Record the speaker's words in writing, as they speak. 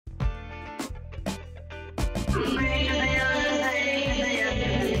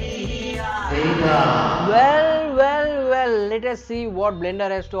Well, let us see what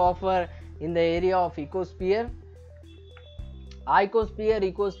Blender has to offer in the area of Ico Sphere.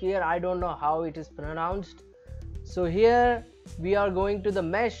 Ico Sphere, I don't know how it is pronounced. So here we are going to the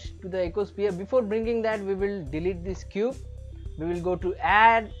mesh, to the Ico Sphere. Before bringing that, we will delete this cube. We will go to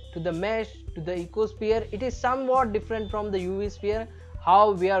add, to the mesh, to the Ico Sphere. It is somewhat different from the UV sphere.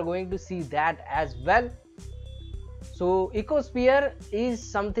 How we are going to see that as well. So Ico Sphere is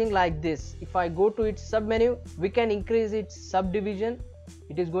something like this. If I go to its sub menu, we can increase its subdivision.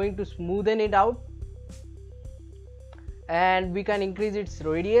 It is going to smoothen it out, and we can increase its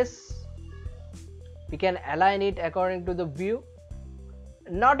radius. We can align it according to the view.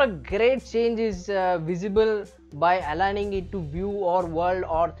 Not a great change is visible by aligning it to view or world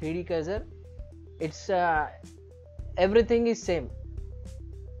or 3D cursor. It's everything is same.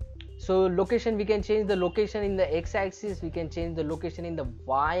 So location, we can change the location in the x-axis, we can change the location in the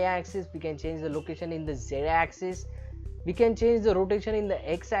y-axis, we can change the location in the z-axis, we can change the rotation in the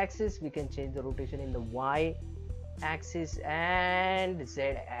x-axis, we can change the rotation in the y-axis and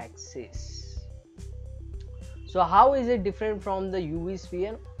z-axis. So how is it different from the UV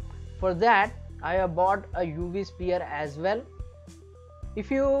sphere? For that, I have bought a UV sphere as well.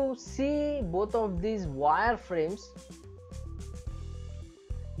 If you see both of these wireframes,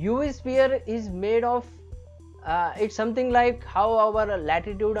 UV sphere is made of, it's something like how our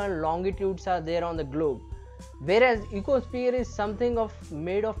latitude and longitudes are there on the globe, whereas Ico Sphere is something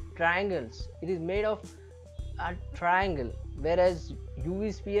made of triangles. It is made of a triangle, whereas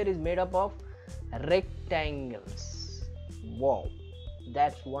UV sphere is made up of rectangles. Wow,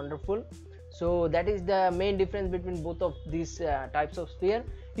 that's wonderful. So that is the main difference between both of these types of sphere.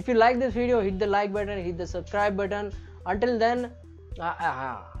 If you like this video, hit the like button, hit the subscribe button. Until then,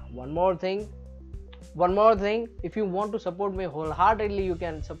 one more thing, if you want to support me wholeheartedly, you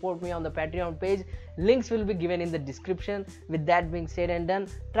can support me on the Patreon page. Links will be given in the description. With that being said and done,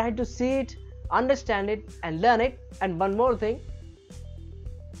 try to see it, understand it and learn it. And one more thing,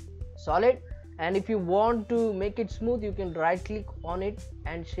 solid, and if you want to make it smooth, you can right click on it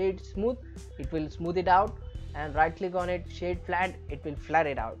and shade smooth, it will smooth it out, and right click on it, shade flat, it will flat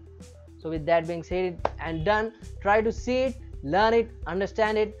it out. So with that being said and done, try to see it, learn it,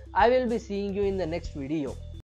 understand it. I will be seeing you in the next video.